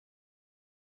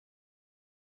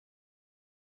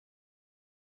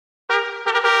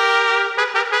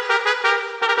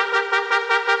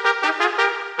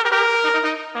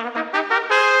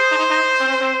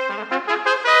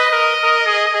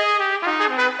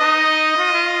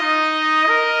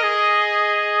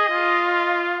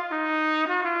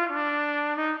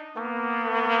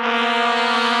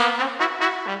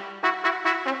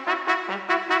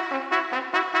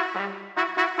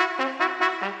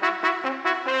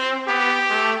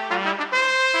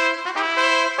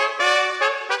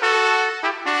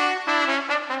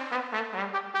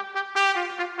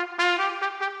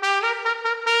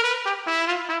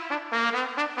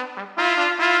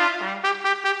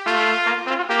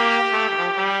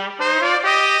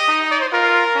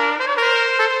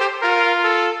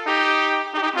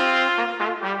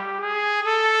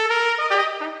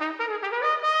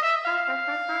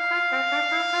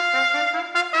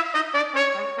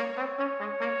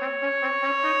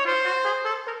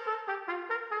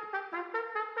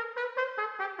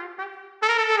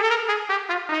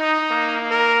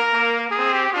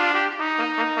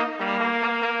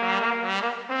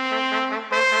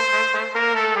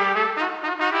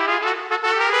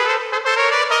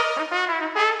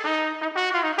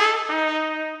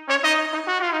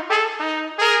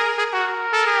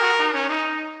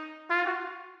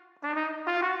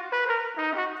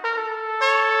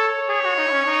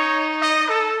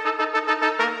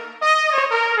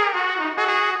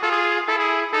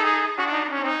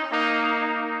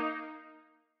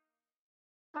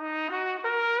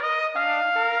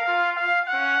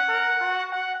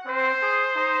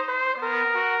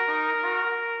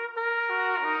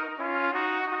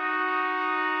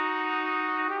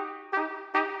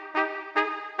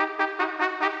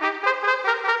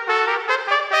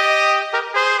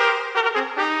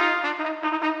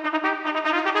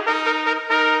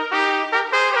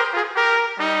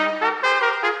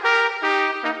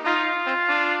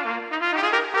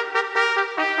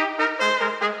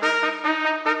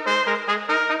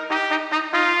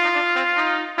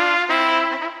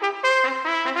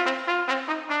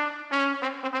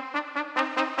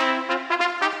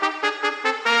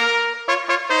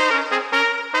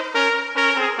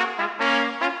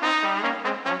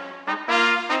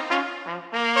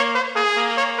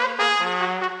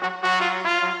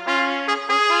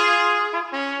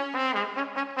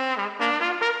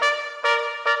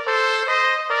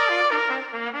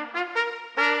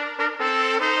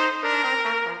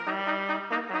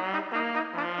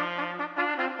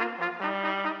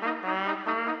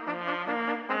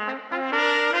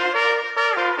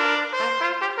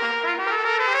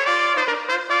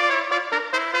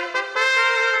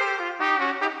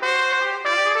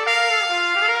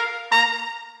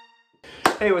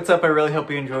Hey, what's up? I really hope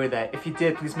you enjoyed that. If you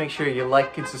did, please make sure you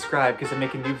like and subscribe because I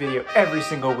make a new video every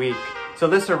single week. So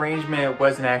this arrangement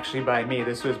wasn't actually by me.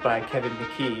 This was by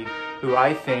McKee, who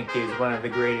I think is one of the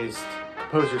greatest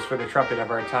composers for the trumpet of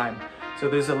our time. So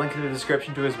there's a link in the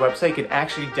description to his website. You can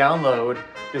actually download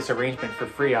this arrangement for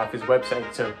free off his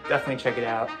website, so definitely check it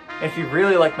out. And if you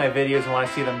really like my videos and want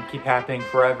to see them keep happening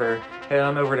forever, head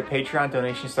on over to Patreon.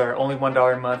 Donations start only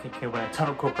 $1 a month. You can win a ton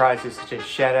of cool prizes such as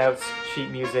shoutouts, sheet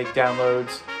music,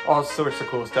 downloads, all sorts of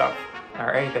cool stuff.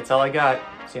 Alright, that's all I got.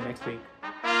 See you next week.